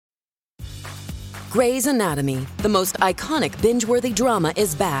Grey's Anatomy, the most iconic binge-worthy drama,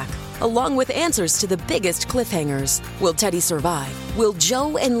 is back, along with answers to the biggest cliffhangers. Will Teddy survive? Will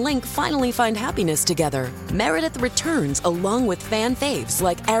Joe and Link finally find happiness together? Meredith returns along with fan faves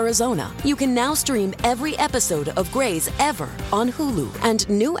like Arizona. You can now stream every episode of Grey's ever on Hulu, and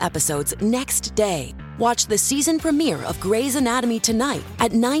new episodes next day. Watch the season premiere of Grey's Anatomy tonight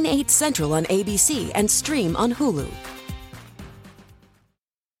at 9/8 Central on ABC and stream on Hulu.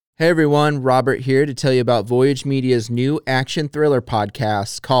 Hey everyone, Robert here to tell you about Voyage Media's new action thriller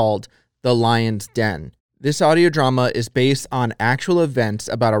podcast called The Lion's Den. This audio drama is based on actual events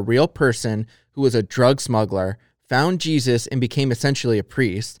about a real person who was a drug smuggler, found Jesus, and became essentially a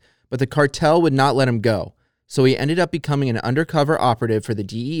priest, but the cartel would not let him go. So he ended up becoming an undercover operative for the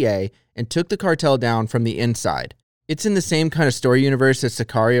DEA and took the cartel down from the inside. It's in the same kind of story universe as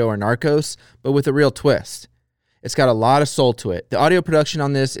Sicario or Narcos, but with a real twist. It's got a lot of soul to it. The audio production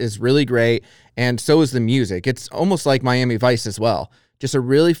on this is really great, and so is the music. It's almost like Miami Vice as well. Just a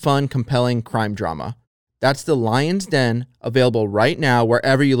really fun, compelling crime drama. That's The Lion's Den, available right now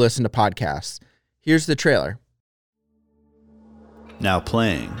wherever you listen to podcasts. Here's the trailer. Now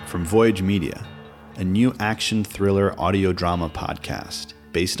playing from Voyage Media, a new action thriller audio drama podcast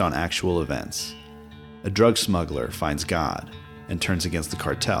based on actual events. A drug smuggler finds God and turns against the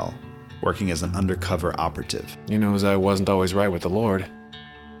cartel, working as an undercover operative. He knows I wasn't always right with the Lord,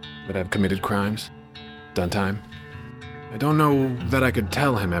 but I've committed crimes, done time. I don't know that I could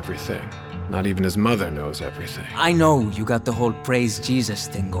tell him everything. Not even his mother knows everything. I know you got the whole praise Jesus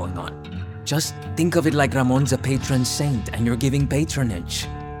thing going on. Just think of it like Ramon's a patron saint and you're giving patronage.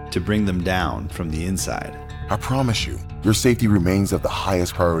 To bring them down from the inside. I promise you, your safety remains of the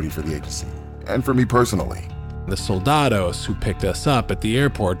highest priority for the agency, and for me personally. The soldados who picked us up at the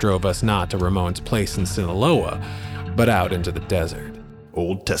airport drove us not to Ramon's place in Sinaloa, but out into the desert.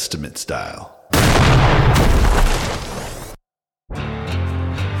 Old Testament style.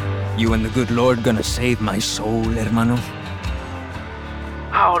 You and the good Lord gonna save my soul, hermano?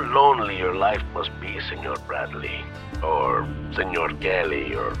 How lonely your life must be, Senor Bradley, or Senor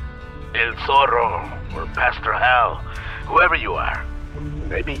Kelly, or El Zorro, or Pastor Hal, whoever you are.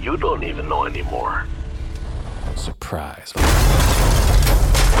 Maybe you don't even know anymore. Surprise.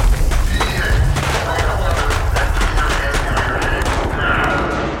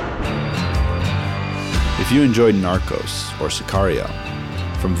 If you enjoyed Narcos or Sicario,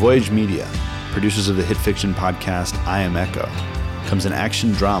 from Voyage Media, producers of the hit fiction podcast I Am Echo, comes an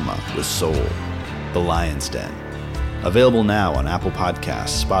action drama with soul, The Lion's Den. Available now on Apple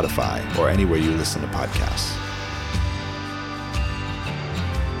Podcasts, Spotify, or anywhere you listen to podcasts.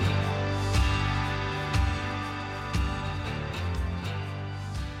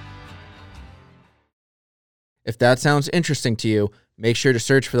 If that sounds interesting to you, make sure to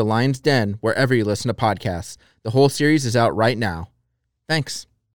search for The Lion's Den wherever you listen to podcasts. The whole series is out right now. Thanks.